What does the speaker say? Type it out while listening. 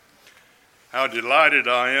How delighted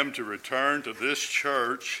I am to return to this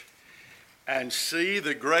church and see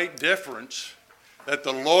the great difference that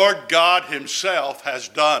the Lord God Himself has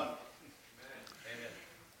done. Amen.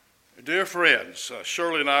 Dear friends,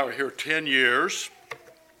 Shirley and I were here 10 years,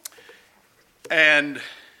 and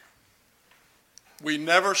we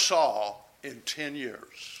never saw in 10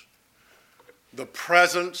 years the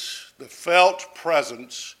presence, the felt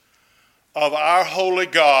presence of our holy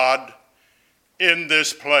God in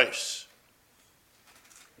this place,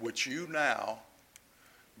 which you now,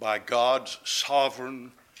 by God's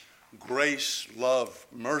sovereign grace, love,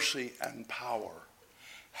 mercy, and power,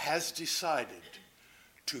 has decided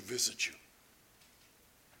to visit you.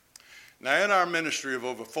 Now, in our ministry of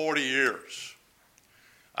over 40 years,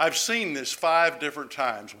 I've seen this 5 different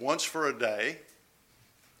times, once for a day,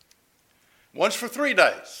 once for 3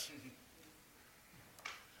 days,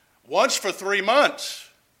 once for 3 months,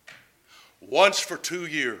 once for 2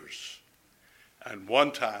 years, and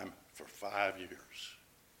one time for 5 years.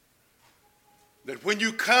 That when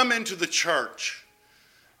you come into the church,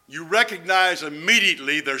 you recognize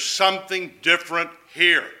immediately there's something different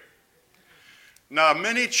here. Now,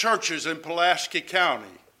 many churches in Pulaski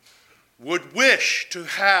County would wish to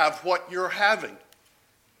have what you're having.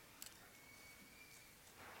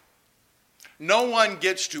 No one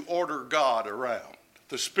gets to order God around.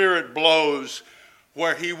 The Spirit blows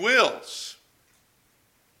where He wills.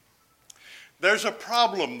 There's a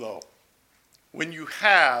problem, though, when you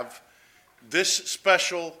have this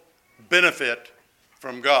special benefit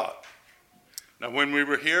from God. Now, when we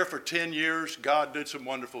were here for 10 years, God did some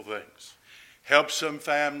wonderful things. Helped some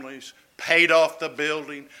families, paid off the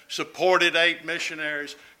building, supported 8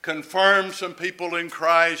 missionaries, confirmed some people in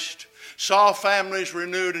Christ, saw families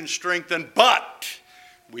renewed and strengthened, but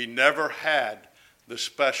we never had the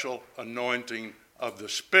special anointing of the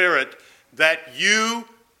Spirit that you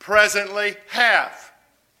presently have.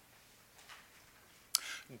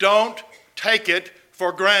 Don't take it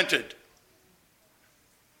for granted.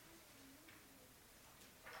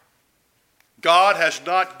 God has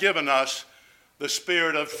not given us the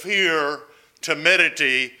spirit of fear,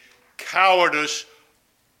 timidity, cowardice,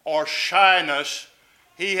 or shyness.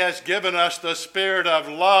 He has given us the spirit of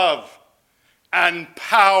love and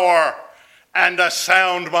power and a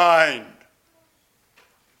sound mind.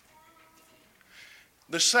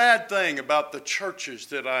 The sad thing about the churches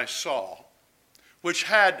that I saw, which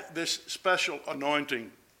had this special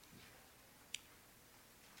anointing,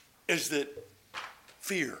 is that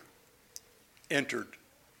fear entered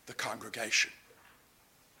the congregation.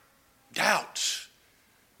 Doubts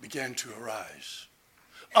began to arise.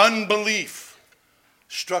 Unbelief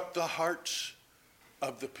struck the hearts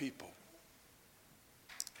of the people.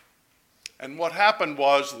 And what happened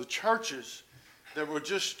was the churches that were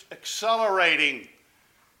just accelerating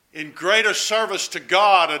in greater service to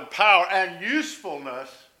God and power and usefulness,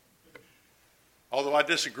 although I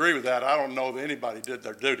disagree with that, I don't know that anybody did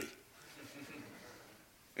their duty.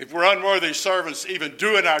 If we're unworthy servants even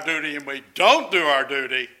doing our duty and we don't do our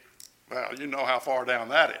duty, well, you know how far down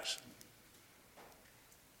that is.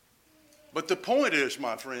 But the point is,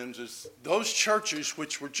 my friends, is those churches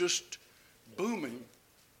which were just booming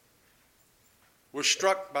were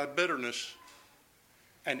struck by bitterness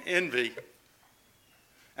and envy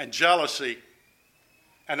and jealousy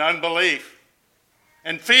and unbelief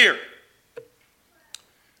and fear.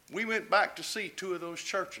 We went back to see 2 of those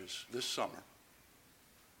churches this summer.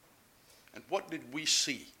 And what did we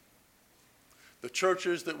see? The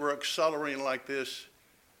churches that were accelerating like this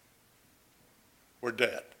were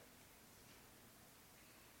dead.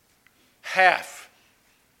 Half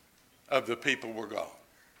of the people were gone.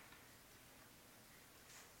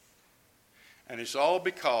 And it's all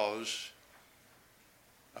because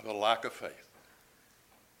of a lack of faith.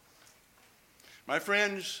 My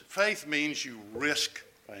friends, faith means you risk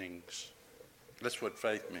things. That's what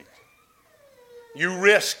faith means. You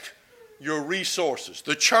risk your resources.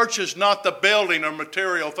 The church is not the building or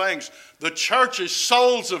material things. The church is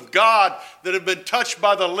souls of God that have been touched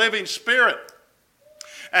by the living Spirit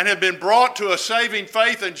and have been brought to a saving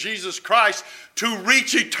faith in Jesus Christ to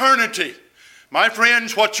reach eternity. My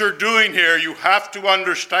friends, what you're doing here, you have to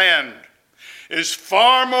understand, is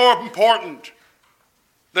far more important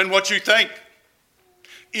than what you think.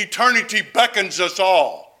 Eternity beckons us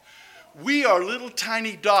all. We are little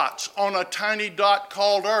tiny dots on a tiny dot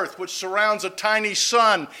called Earth, which surrounds a tiny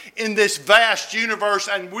sun in this vast universe,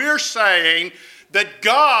 and we're saying that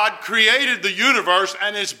God created the universe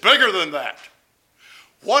and is bigger than that.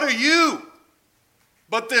 What are you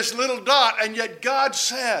but this little dot? And yet God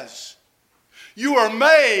says, you are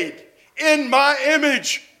made in my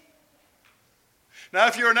image. Now,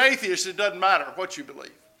 if you're an atheist, it doesn't matter what you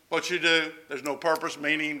believe, what you do. There's no purpose,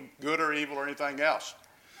 meaning, good or evil or anything else.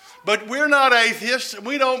 But we're not atheists, and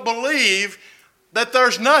we don't believe that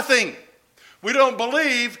there's nothing. We don't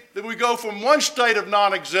believe that we go from one state of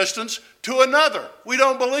non-existence to another. We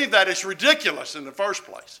don't believe that. It's ridiculous in the first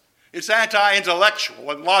place. It's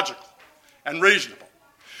anti-intellectual and logical and reasonable.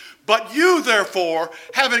 But you, therefore,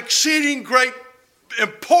 have exceeding great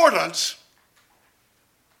importance,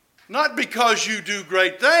 not because you do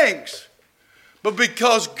great things, but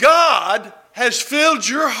because God has filled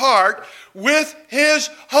your heart with His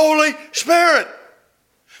Holy Spirit.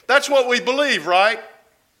 That's what we believe, right?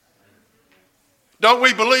 Don't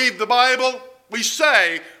we believe the Bible? We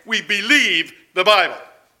say we believe the Bible.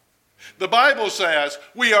 The Bible says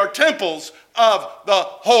we are temples of the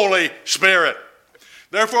Holy Spirit.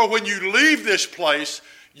 Therefore, when you leave this place,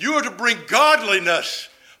 you are to bring godliness,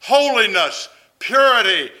 holiness,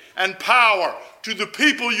 purity, and power to the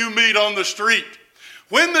people you meet on the street.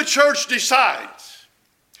 When the church decides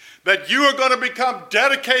that you are going to become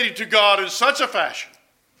dedicated to God in such a fashion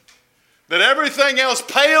that everything else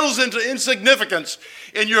pales into insignificance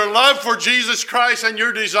in your love for Jesus Christ and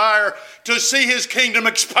your desire to see His kingdom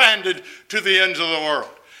expanded to the ends of the world.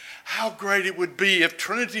 How great it would be if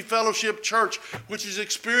Trinity Fellowship Church, which is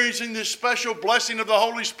experiencing this special blessing of the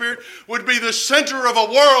Holy Spirit, would be the center of a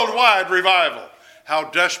worldwide revival. How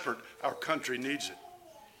desperate our country needs it.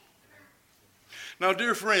 Now,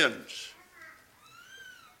 dear friends,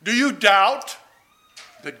 do you doubt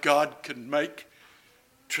that God can make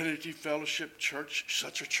Trinity Fellowship Church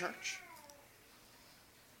such a church?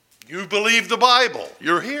 You believe the Bible.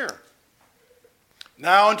 You're here.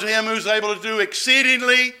 Now unto Him who's able to do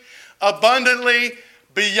exceedingly, abundantly,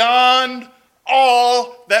 beyond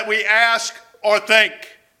all that we ask or think.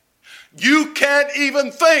 You can't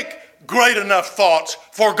even think great enough thoughts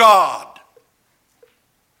for God.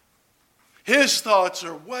 His thoughts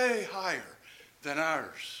are way higher than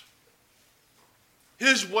ours.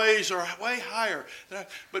 His ways are way higher than ours.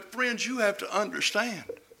 But friends, you have to understand,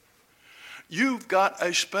 you've got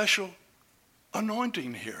a special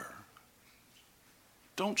anointing here.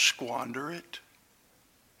 Don't squander it.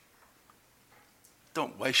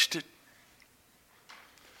 Don't waste it.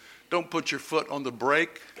 Don't put your foot on the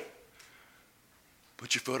brake.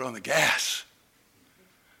 Put your foot on the gas.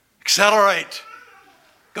 Accelerate.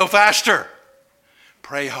 Go faster.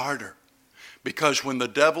 Pray harder. Because when the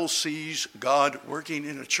devil sees God working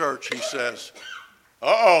in a church, he says,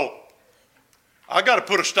 uh-oh, I got to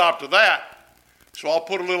put a stop to that. So I'll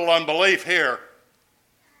put a little unbelief here.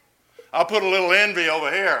 I'll put a little envy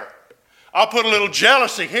over here. I'll put a little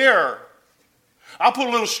jealousy here. I'll put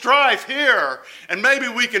a little strife here. And maybe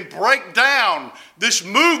we can break down this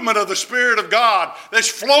movement of the Spirit of God that's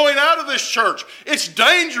flowing out of this church. It's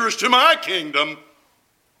dangerous to my kingdom.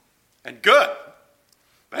 And good.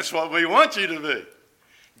 That's what we want you to be.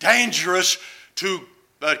 Dangerous to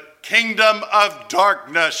the kingdom of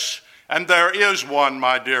darkness. And there is one,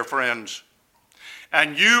 my dear friends.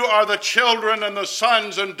 And you are the children and the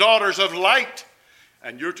sons and daughters of light.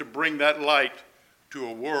 And you're to bring that light to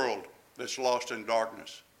a world that's lost in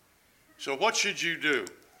darkness. So what should you do?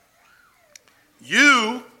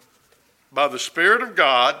 You, by the Spirit of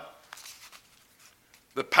God,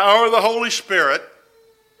 the power of the Holy Spirit,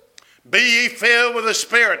 be ye filled with the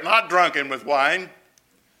Spirit, not drunken with wine.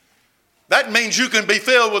 That means you can be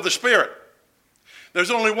filled with the Spirit. There's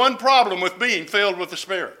only one problem with being filled with the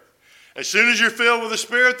Spirit. As soon as you're filled with the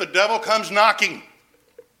Spirit, the devil comes knocking.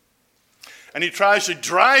 And he tries to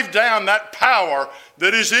drive down that power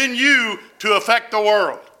that is in you to affect the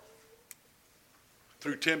world.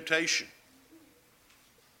 Through temptation.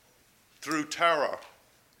 Through terror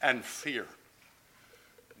and fear.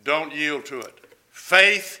 Don't yield to it.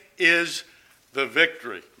 Faith is the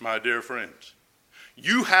victory, my dear friends.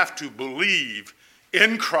 You have to believe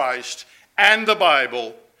in Christ and the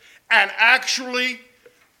Bible and actually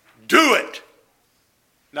do it.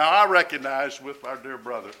 Now, I recognize with our dear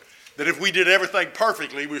brother that if we did everything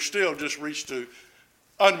perfectly, we're still just reached to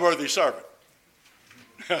unworthy servant.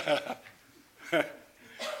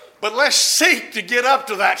 But let's seek to get up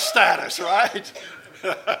to that status, right?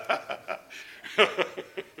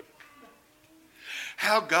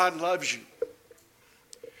 How God loves you.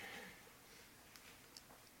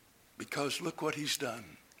 Because look what He's done.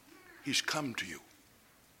 He's come to you.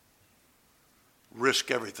 Risk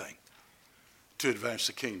everything to advance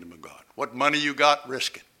the kingdom of God. What money you got,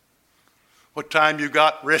 risk it. What time you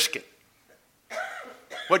got, risk it.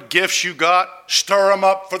 What gifts you got, stir them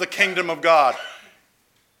up for the kingdom of God.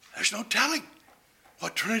 There's no telling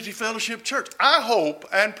what Trinity Fellowship Church. I hope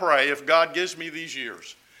and pray, if God gives me these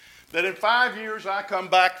years, that in 5 years I come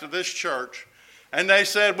back to this church and they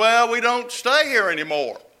said, well, we don't stay here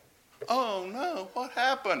anymore. Oh, no, what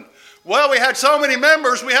happened? Well, we had so many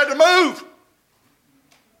members, we had to move.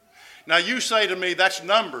 Now, you say to me, that's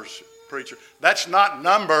numbers, preacher. That's not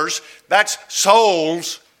numbers, that's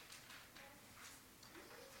souls.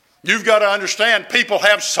 You've got to understand, people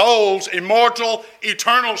have souls, immortal,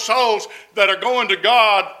 eternal souls that are going to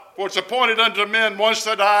God, for it's appointed unto men once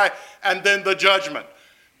to die, and then the judgment.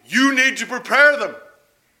 You need to prepare them.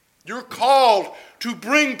 You're called to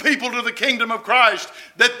bring people to the kingdom of Christ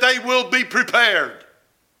that they will be prepared.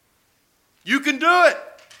 You can do it.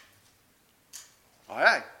 All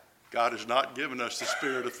right. God has not given us the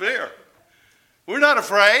spirit of fear. We're not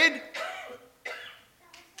afraid.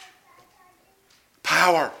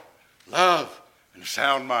 Power, love, and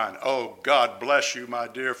sound mind. Oh, God bless you, my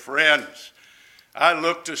dear friends. I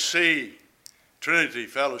look to see Trinity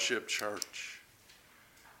Fellowship Church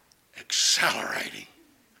accelerating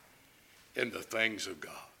in the things of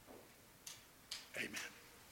God.